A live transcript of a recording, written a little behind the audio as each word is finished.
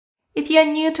If you're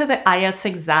new to the IELTS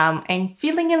exam and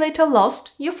feeling a little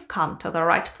lost, you've come to the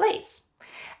right place.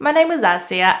 My name is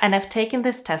Asia and I've taken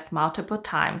this test multiple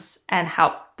times and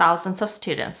helped thousands of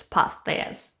students pass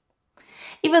theirs.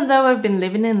 Even though I've been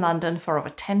living in London for over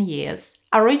 10 years,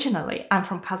 originally I'm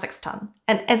from Kazakhstan,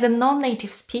 and as a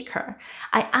non-native speaker,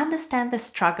 I understand the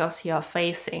struggles you are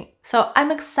facing, so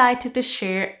I'm excited to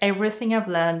share everything I've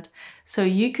learned so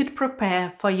you could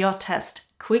prepare for your test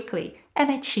quickly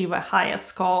and achieve a higher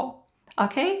score.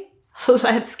 Okay,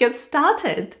 let's get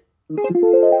started!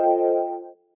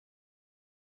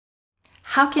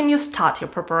 How can you start your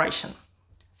preparation?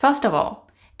 First of all,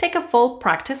 take a full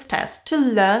practice test to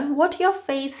learn what you're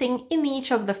facing in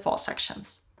each of the 4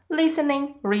 sections: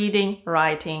 listening, reading,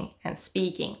 writing, and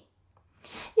speaking.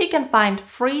 You can find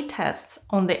free tests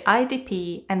on the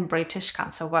IDP and British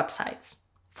Council websites.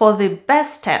 For the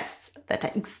best tests that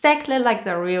are exactly like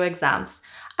the real exams,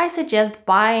 I suggest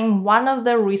buying one of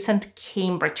the recent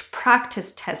Cambridge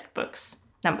practice test books,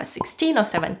 number 16 or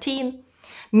 17.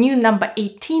 New number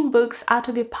 18 books are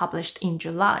to be published in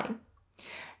July.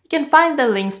 You can find the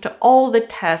links to all the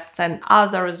tests and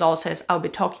other resources I'll be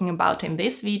talking about in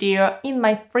this video in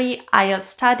my free IELTS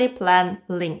study plan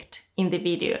linked in the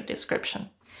video description.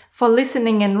 For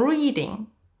listening and reading,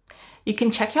 you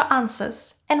can check your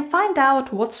answers and find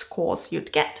out what scores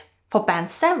you'd get. For Band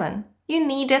 7, you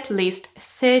need at least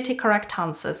 30 correct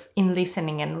answers in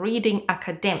listening and reading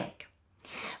academic.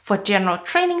 For general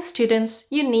training students,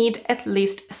 you need at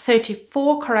least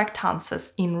 34 correct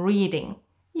answers in reading.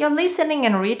 Your listening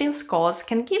and reading scores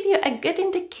can give you a good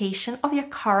indication of your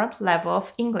current level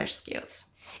of English skills.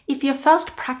 If your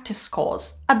first practice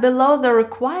scores are below the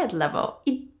required level,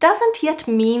 it doesn't yet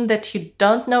mean that you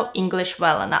don't know English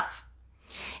well enough.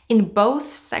 In both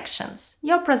sections,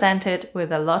 you're presented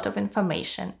with a lot of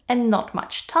information and not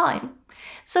much time,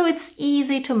 so it's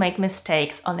easy to make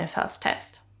mistakes on your first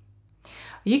test.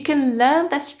 You can learn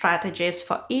the strategies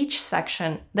for each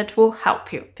section that will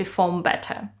help you perform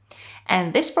better,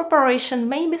 and this preparation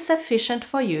may be sufficient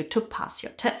for you to pass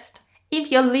your test.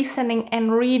 If your listening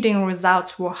and reading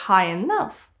results were high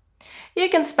enough, you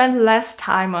can spend less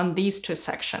time on these 2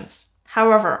 sections.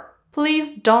 However,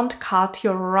 please don't cut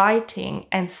your writing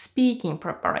and speaking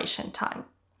preparation time.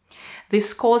 The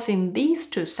scores in these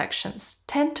 2 sections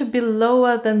tend to be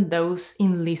lower than those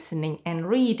in listening and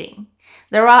reading.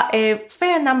 There are a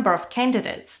fair number of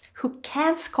candidates who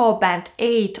can score Band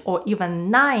 8 or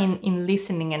even 9 in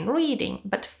listening and reading,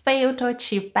 but fail to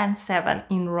achieve Band 7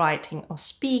 in writing or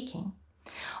speaking.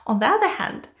 On the other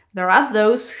hand, there are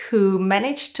those who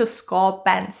manage to score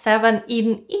Band 7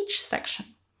 in each section.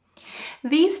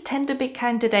 These tend to be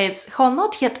candidates who are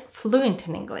not yet fluent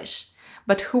in English,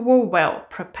 but who were well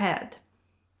prepared.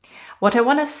 What I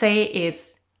want to say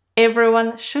is,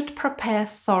 everyone should prepare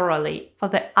thoroughly for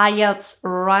the IELTS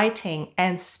writing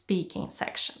and speaking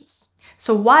sections.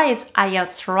 So why is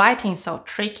IELTS writing so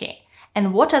tricky?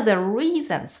 And what are the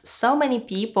reasons so many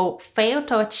people fail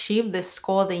to achieve the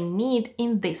score they need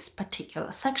in this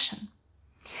particular section?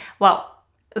 Well,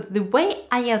 the way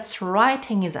IELTS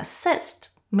writing is assessed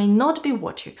may not be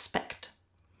what you expect.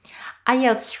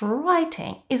 IELTS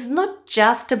writing is not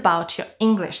just about your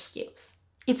English skills.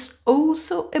 It's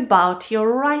also about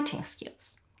your writing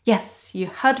skills. Yes, you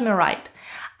heard me right.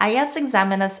 IELTS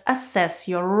examiners assess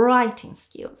your writing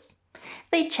skills.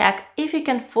 They check if you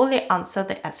can fully answer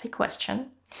the essay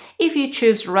question, if you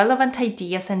choose relevant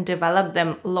ideas and develop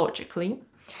them logically,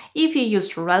 if you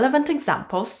use relevant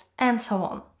examples, and so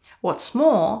on. What's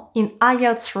more, in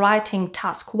IELTS writing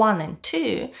task 1 and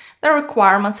 2, the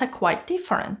requirements are quite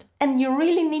different, and you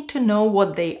really need to know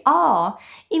what they are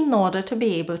in order to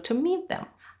be able to meet them.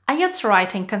 IELTS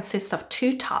writing consists of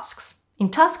 2 tasks.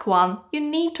 In task 1, you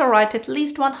need to write at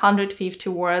least 150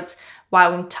 words,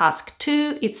 while in task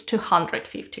 2, it's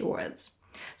 250 words.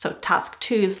 So task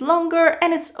 2 is longer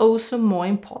and it's also more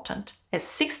important, as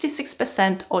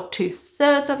 66% or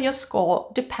 2/3 of your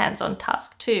score depends on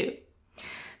task 2.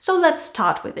 So let's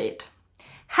start with it.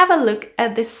 Have a look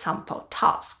at this sample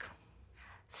task.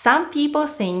 Some people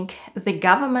think the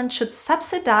government should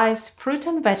subsidize fruit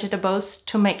and vegetables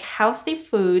to make healthy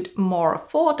food more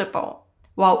affordable,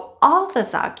 while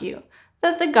others argue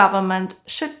that the government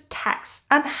should tax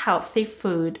unhealthy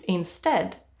food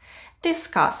instead.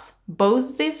 Discuss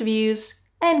both these views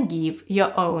and give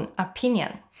your own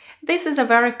opinion. This is a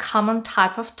very common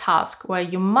type of task where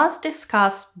you must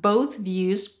discuss both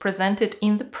views presented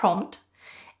in the prompt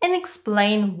and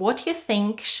explain what you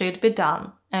think should be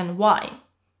done and why.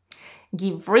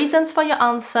 Give reasons for your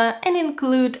answer and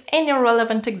include any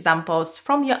relevant examples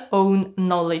from your own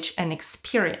knowledge and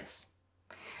experience.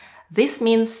 This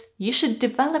means you should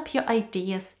develop your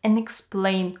ideas and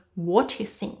explain what you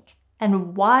think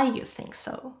and why you think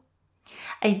so.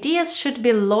 Ideas should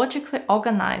be logically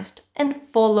organized and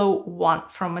follow one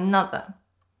from another.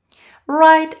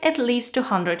 Write at least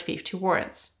 250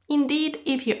 words. Indeed,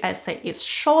 if your essay is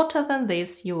shorter than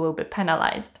this, you will be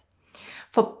penalized.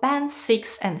 For Band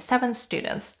 6 and 7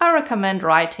 students, I recommend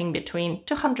writing between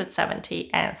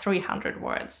 270 and 300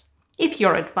 words. If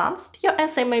you're advanced, your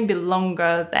essay may be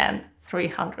longer than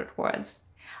 300 words.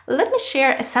 Let me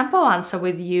share a sample answer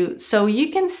with you so you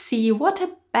can see what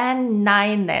a Band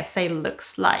 9 essay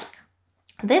looks like.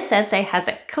 This essay has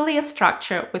a clear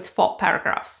structure with 4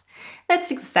 paragraphs.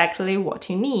 That's exactly what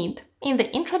you need. In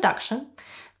the introduction,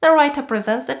 the writer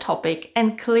presents the topic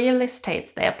and clearly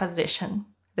states their position,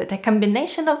 that a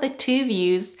combination of the 2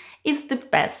 views is the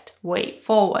best way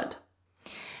forward.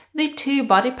 The 2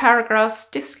 body paragraphs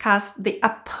discuss the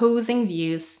opposing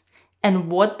views and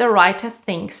what the writer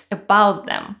thinks about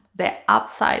them, their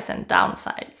upsides and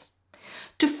downsides.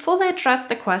 To fully address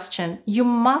the question, you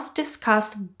must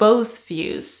discuss both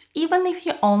views, even if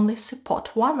you only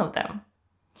support one of them.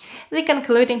 The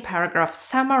concluding paragraph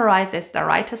summarizes the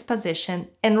writer's position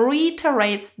and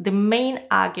reiterates the main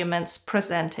arguments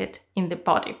presented in the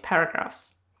body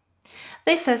paragraphs.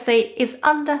 This essay is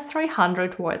under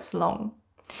 300 words long.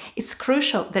 It's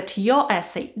crucial that your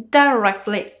essay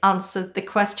directly answers the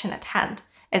question at hand,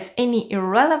 as any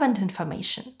irrelevant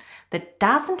information that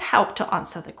doesn't help to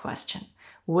answer the question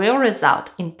will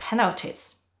result in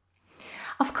penalties.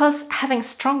 Of course, having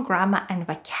strong grammar and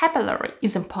vocabulary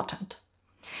is important.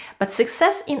 But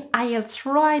success in IELTS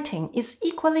writing is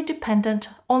equally dependent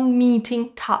on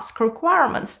meeting task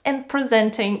requirements and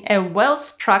presenting a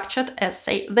well-structured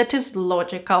essay that is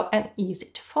logical and easy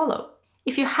to follow.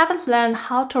 If you haven't learned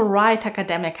how to write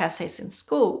academic essays in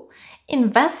school,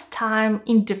 invest time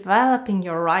in developing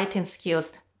your writing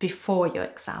skills before your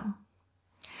exam.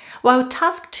 While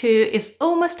Task 2 is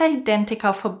almost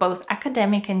identical for both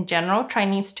academic and general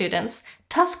training students,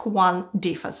 Task 1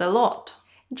 differs a lot.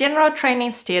 General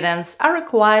training students are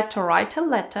required to write a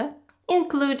letter,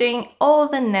 including all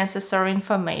the necessary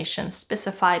information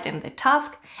specified in the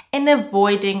task and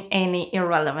avoiding any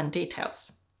irrelevant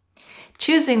details.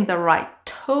 Choosing the right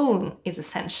tone is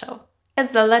essential,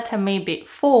 as the letter may be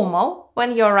formal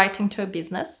when you're writing to a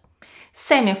business,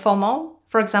 semi-formal,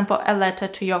 for example, a letter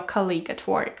to your colleague at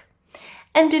work,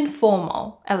 and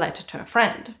informal, a letter to a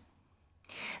friend.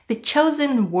 The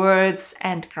chosen words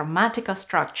and grammatical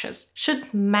structures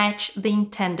should match the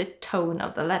intended tone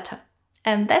of the letter,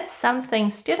 and that's something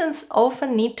students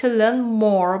often need to learn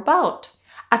more about.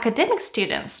 Academic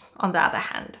students, on the other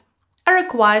hand, are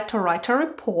required to write a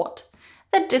report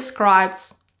that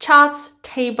describes charts,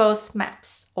 tables,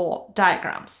 maps, or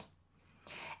diagrams.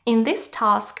 In this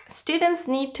task, students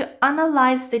need to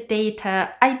analyze the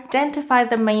data, identify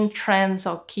the main trends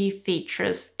or key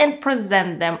features, and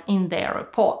present them in their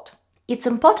report. It's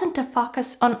important to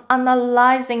focus on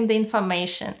analyzing the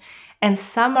information and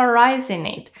summarizing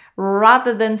it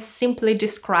rather than simply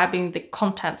describing the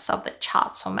contents of the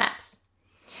charts or maps.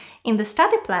 In the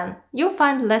study plan, you'll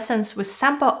find lessons with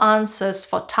sample answers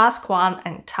for Task 1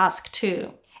 and Task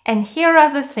 2. And here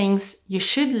are the things you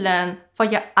should learn for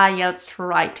your IELTS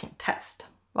writing test.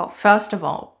 Well, first of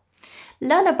all,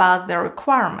 learn about the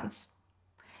requirements.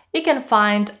 You can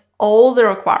find all the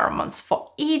requirements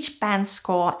for each band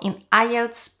score in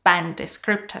IELTS band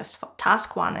descriptors for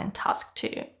Task 1 and Task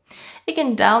 2. You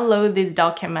can download these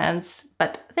documents,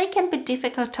 but they can be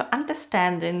difficult to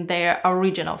understand in their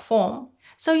original form.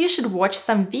 So you should watch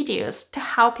some videos to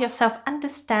help yourself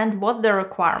understand what the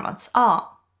requirements are.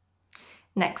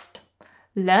 Next,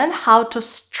 learn how to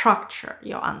structure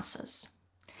your answers.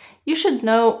 You should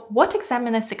know what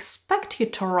examiners expect you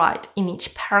to write in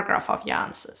each paragraph of your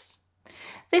answers.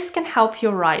 This can help you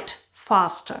write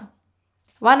faster.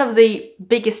 One of the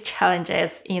biggest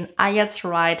challenges in IELTS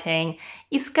writing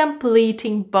is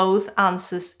completing both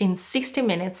answers in 60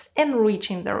 minutes and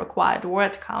reaching the required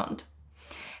word count.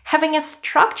 Having a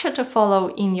structure to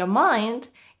follow in your mind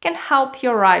can help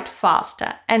you write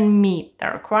faster and meet the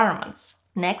requirements.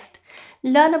 Next,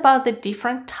 learn about the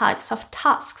different types of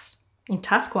tasks in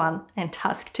Task 1 and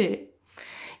Task 2.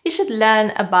 You should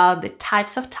learn about the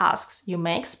types of tasks you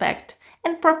may expect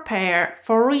and prepare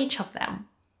for each of them.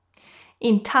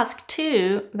 In Task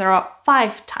 2, there are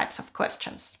 5 types of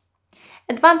questions.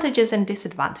 Advantages and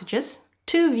disadvantages,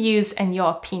 2 views and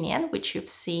your opinion, which you've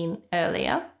seen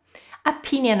earlier,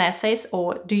 opinion essays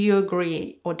or do you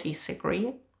agree or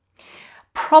disagree,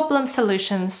 problem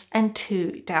solutions, and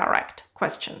 2 direct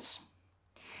questions.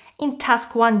 In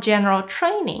Task 1 general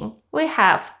training, we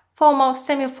have formal,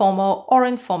 semi-formal, or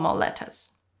informal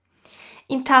letters.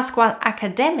 In Task 1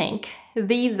 Academic,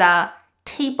 these are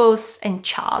tables and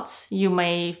charts. You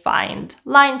may find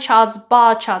line charts,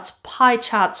 bar charts, pie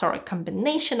charts, or a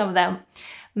combination of them,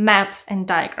 maps and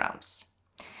diagrams.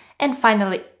 And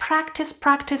finally, practice,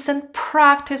 practice, and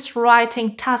practice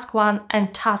writing Task 1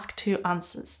 and Task 2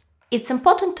 answers. It's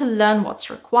important to learn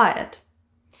what's required,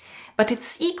 but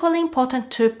it's equally important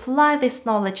to apply this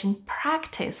knowledge in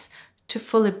practice to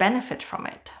fully benefit from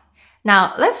it.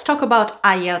 Now, let's talk about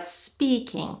IELTS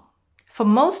Speaking. For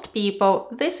most people,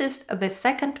 this is the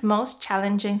second most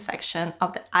challenging section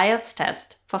of the IELTS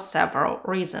test for several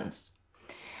reasons.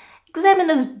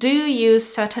 Examiners do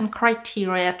use certain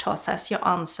criteria to assess your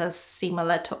answers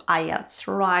similar to IELTS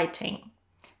Writing.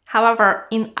 However,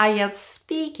 in IELTS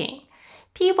Speaking,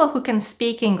 people who can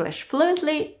speak English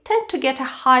fluently tend to get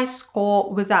a high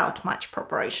score without much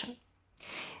preparation.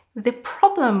 The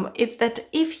problem is that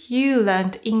if you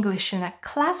learned English in a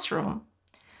classroom,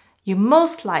 you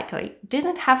most likely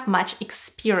didn't have much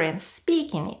experience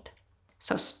speaking it.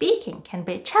 So speaking can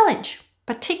be a challenge,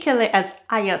 particularly as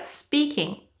IELTS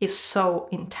Speaking is so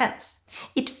intense.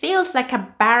 It feels like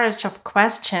a barrage of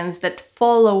questions that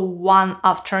follow one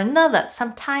after another,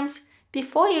 sometimes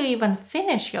before you even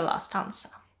finish your last answer.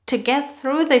 To get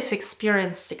through this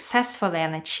experience successfully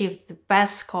and achieve the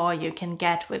best score you can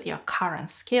get with your current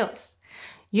skills,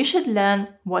 you should learn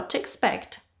what to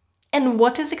expect and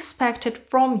what is expected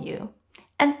from you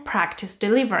and practice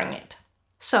delivering it.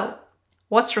 So,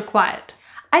 what's required?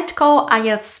 I'd call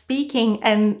IELTS Speaking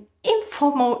an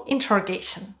informal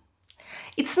interrogation.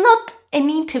 It's not an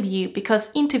interview because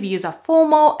interviews are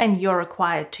formal and you're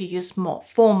required to use more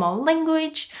formal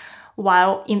language,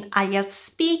 while in IELTS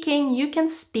Speaking, you can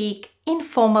speak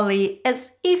informally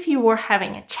as if you were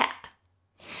having a chat.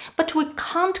 But we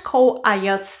can't call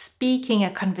IELTS Speaking a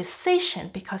conversation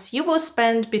because you will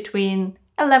spend between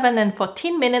 11 and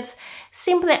 14 minutes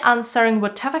simply answering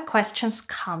whatever questions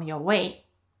come your way.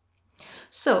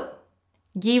 So,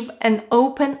 give an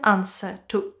open answer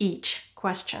to each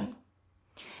question.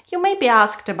 You may be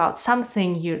asked about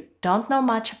something you don't know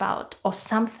much about or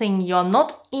something you're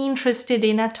not interested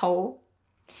in at all.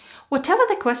 Whatever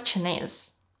the question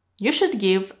is, you should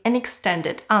give an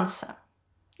extended answer.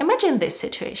 Imagine this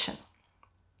situation.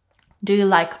 Do you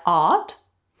like art?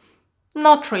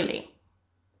 Not really.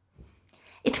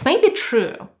 It may be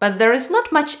true, but there is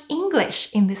not much English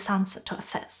in this answer to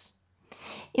assess.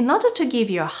 In order to give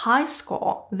you a high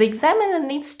score, the examiner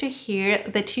needs to hear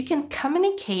that you can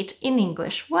communicate in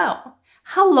English well.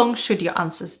 How long should your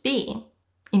answers be?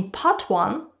 In part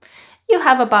 1, you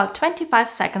have about 25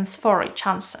 seconds for each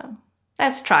answer.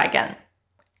 Let's try again.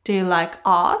 Do you like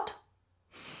art?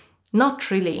 Not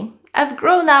really. I've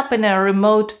grown up in a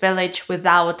remote village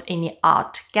without any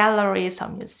art galleries or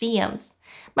museums.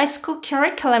 My school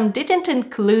curriculum didn't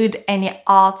include any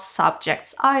art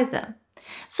subjects either.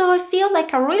 So I feel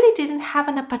like I really didn't have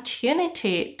an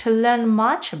opportunity to learn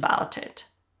much about it.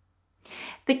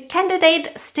 The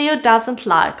candidate still doesn't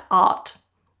like art,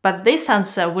 but this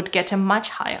answer would get a much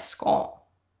higher score.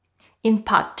 In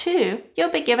part 2, you'll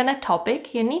be given a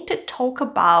topic you need to talk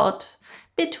about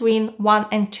between 1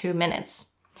 and 2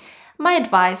 minutes. My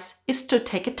advice is to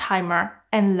take a timer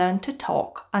and learn to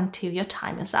talk until your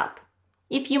time is up.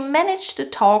 If you manage to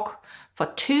talk for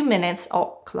 2 minutes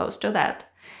or close to that,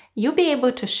 you'll be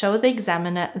able to show the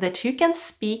examiner that you can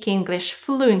speak English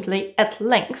fluently at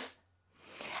length.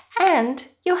 And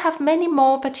you have many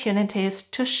more opportunities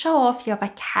to show off your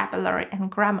vocabulary and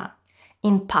grammar.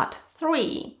 In part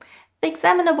 3, the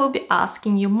examiner will be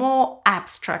asking you more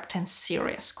abstract and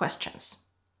serious questions.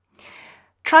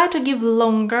 Try to give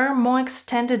longer, more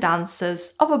extended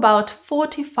answers of about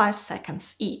 45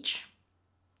 seconds each.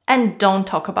 And don't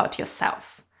talk about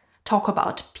yourself. Talk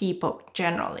about people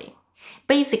generally.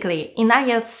 Basically, in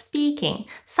IELTS Speaking,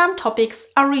 some topics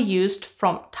are reused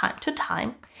from time to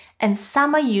time, and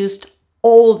some are used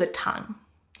all the time.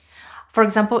 For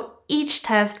example, each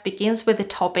test begins with a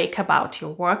topic about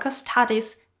your work or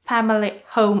studies, family,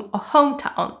 home, or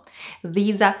hometown.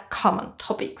 These are common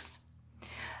topics.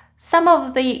 Some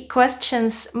of the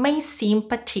questions may seem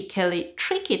particularly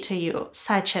tricky to you,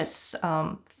 such as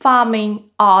farming,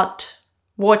 art,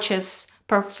 watches,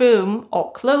 perfume,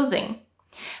 or clothing.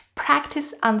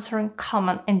 Practice answering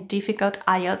common and difficult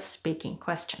IELTS speaking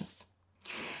questions.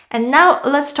 And now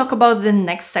let's talk about the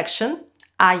next section,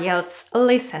 IELTS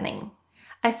Listening.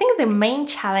 I think the main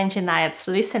challenge in IELTS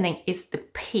Listening is the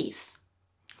pace.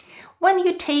 When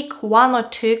you take 1 or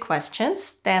 2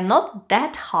 questions, they're not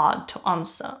that hard to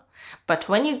answer. But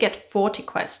when you get 40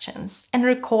 questions and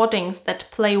recordings that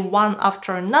play one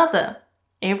after another,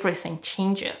 everything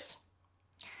changes.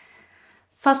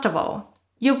 First of all,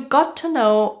 you've got to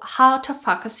know how to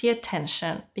focus your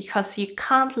attention because you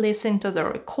can't listen to the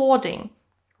recording,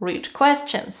 read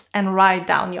questions, and write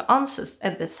down your answers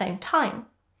at the same time.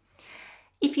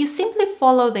 If you simply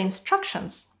follow the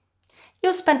instructions,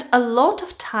 you'll spend a lot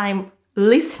of time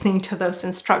listening to those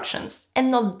instructions and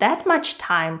not that much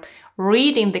time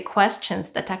reading the questions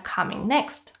that are coming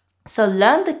next. So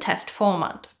learn the test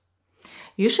format.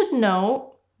 You should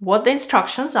know what the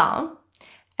instructions are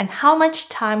and how much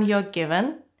time you're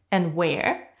given and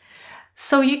where,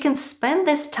 so you can spend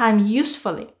this time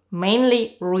usefully,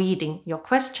 mainly reading your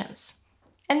questions.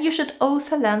 And you should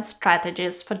also learn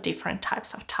strategies for different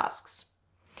types of tasks.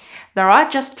 There are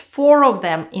just 4 of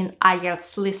them in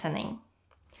IELTS Listening.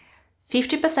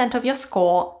 50% of your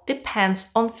score depends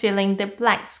on filling the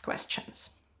blanks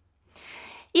questions.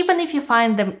 Even if you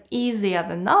find them easier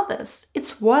than others,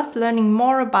 it's worth learning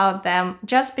more about them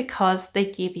just because they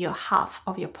give you half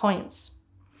of your points.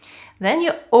 Then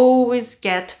you always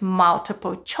get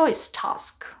multiple choice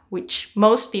task, which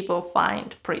most people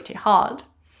find pretty hard,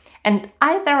 and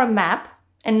either a map,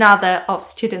 another of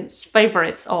students'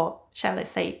 favorites or shall I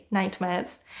say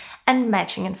nightmares, and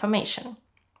matching information.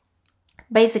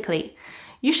 Basically,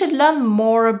 you should learn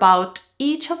more about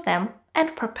each of them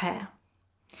and prepare.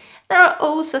 There are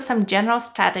also some general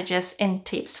strategies and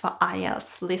tips for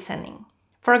IELTS listening.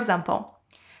 For example,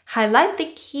 highlight the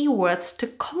keywords to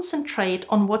concentrate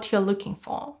on what you're looking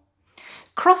for.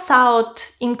 Cross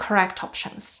out incorrect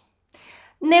options.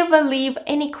 Never leave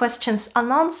any questions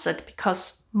unanswered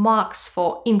because marks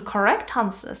for incorrect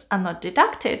answers are not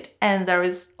deducted and there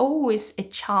is always a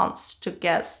chance to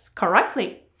guess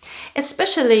correctly,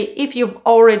 especially if you've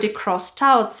already crossed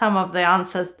out some of the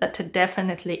answers that are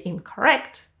definitely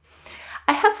incorrect.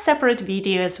 I have separate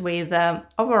videos with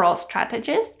overall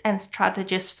strategies and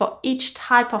strategies for each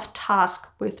type of task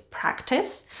with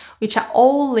practice, which are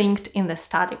all linked in the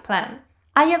study plan.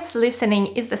 IELTS Listening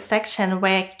is the section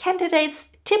where candidates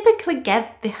typically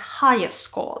get the highest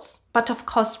scores, but of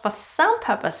course for some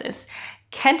purposes,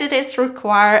 candidates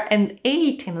require an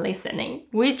 8 in listening,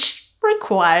 which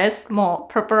requires more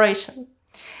preparation.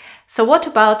 So what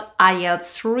about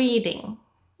IELTS Reading?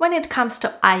 When it comes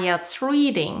to IELTS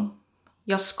Reading,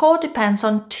 your score depends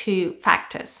on 2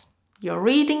 factors: your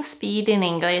reading speed in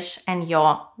English and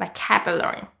your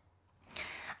vocabulary.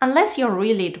 Unless you're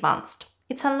really advanced,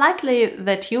 it's unlikely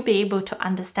that you'll be able to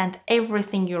understand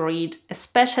everything you read,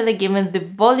 especially given the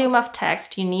volume of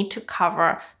text you need to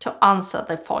cover to answer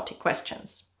the 40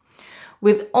 questions.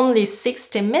 With only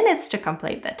 60 minutes to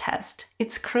complete the test,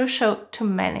 it's crucial to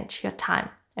manage your time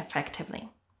effectively.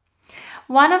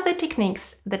 One of the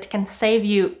techniques that can save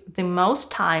you the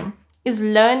most time is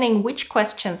learning which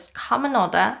questions come in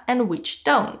order and which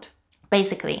don't.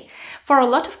 Basically, for a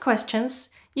lot of questions,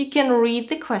 you can read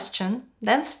the question,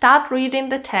 then start reading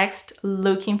the text,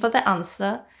 looking for the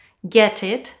answer, get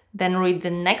it, then read the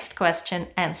next question,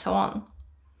 and so on.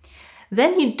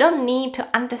 Then you don't need to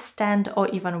understand or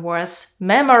even worse,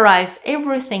 memorize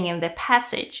everything in the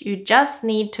passage. You just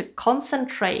need to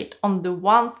concentrate on the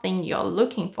one thing you're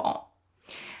looking for.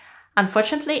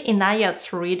 Unfortunately, in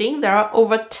IELTS Reading, there are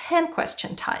over 10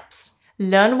 question types.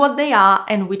 Learn what they are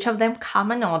and which of them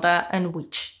come in order and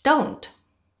which don't.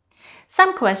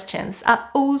 Some questions are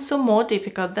also more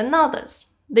difficult than others.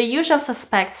 The usual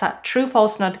suspects are true,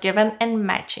 false, not given, and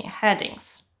matching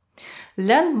headings.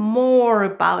 Learn more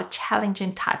about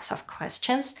challenging types of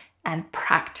questions and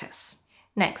practice.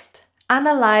 Next,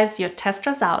 analyze your test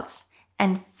results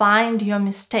and find your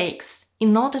mistakes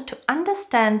in order to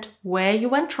understand where you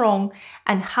went wrong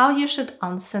and how you should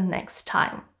answer next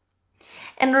time.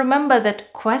 And remember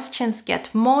that questions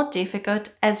get more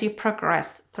difficult as you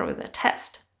progress through the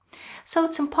test. So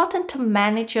it's important to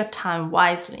manage your time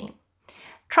wisely.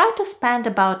 Try to spend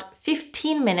about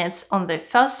 15 minutes on the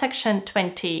first section,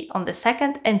 20 on the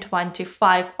second, and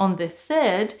 25 on the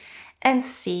third, and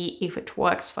see if it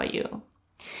works for you.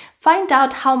 Find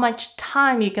out how much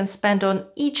time you can spend on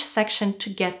each section to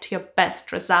get to your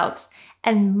best results,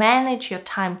 and manage your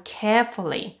time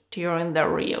carefully during the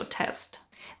real test.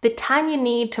 The time you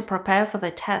need to prepare for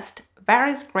the test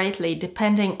varies greatly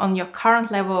depending on your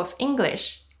current level of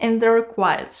English and the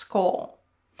required score.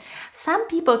 Some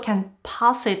people can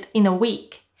pass it in a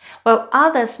week, while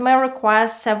others may require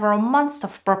several months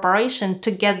of preparation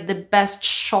to get the best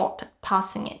shot at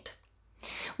passing it.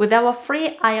 With our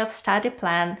free IELTS study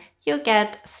plan, you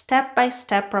get a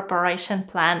step-by-step preparation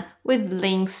plan with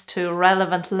links to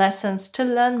relevant lessons to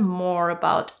learn more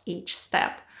about each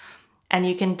step. And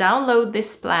you can download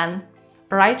this plan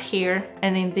right here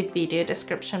and in the video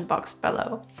description box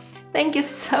below. Thank you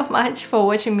so much for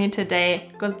watching me today.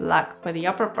 Good luck with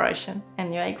your preparation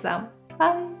and your exam.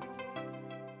 Bye!